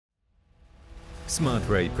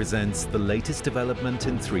SmartRay presents the latest development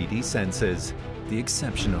in 3D sensors, the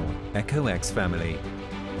exceptional ECCO X family.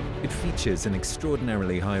 It features an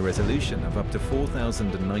extraordinarily high resolution of up to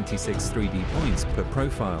 4,096 3D points per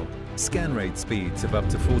profile, scan rate speeds of up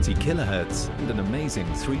to 40 kHz, and an amazing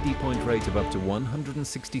 3D point rate of up to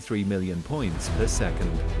 163 million points per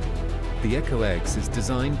second. The ECCO X is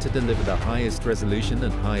designed to deliver the highest resolution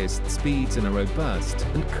and highest speeds in a robust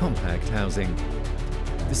and compact housing.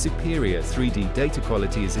 The superior 3D data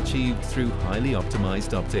quality is achieved through highly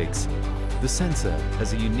optimized optics. The sensor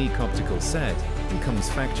has a unique optical set and comes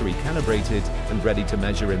factory calibrated and ready to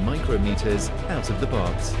measure in micrometers out of the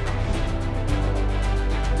box.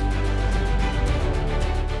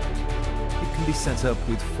 It can be set up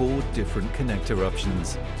with 4 different connector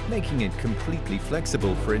options, making it completely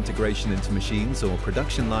flexible for integration into machines or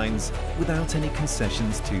production lines without any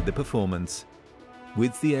concessions to the performance.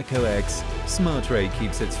 With the ECCO X, SmartRay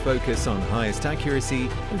keeps its focus on highest accuracy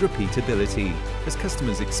and repeatability, as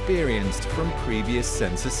customers experienced from previous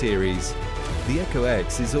sensor series. The ECCO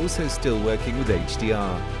X is also still working with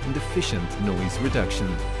HDR and efficient noise reduction.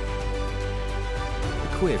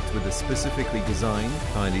 Equipped with a specifically designed,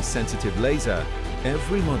 highly sensitive laser,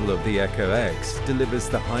 every model of the ECCO X delivers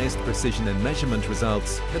the highest precision and measurement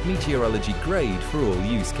results at meteorology grade for all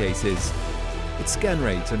use cases. Its scan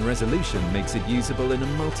rate and resolution makes it usable in a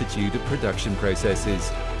multitude of production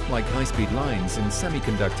processes, like high-speed lines in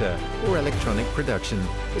semiconductor or electronic production,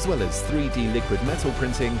 as well as 3D liquid metal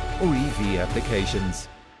printing or EV applications.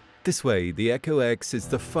 This way, the ECCO X is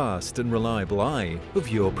the fast and reliable eye of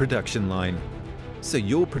your production line. So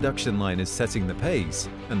your production line is setting the pace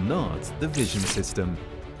and not the vision system.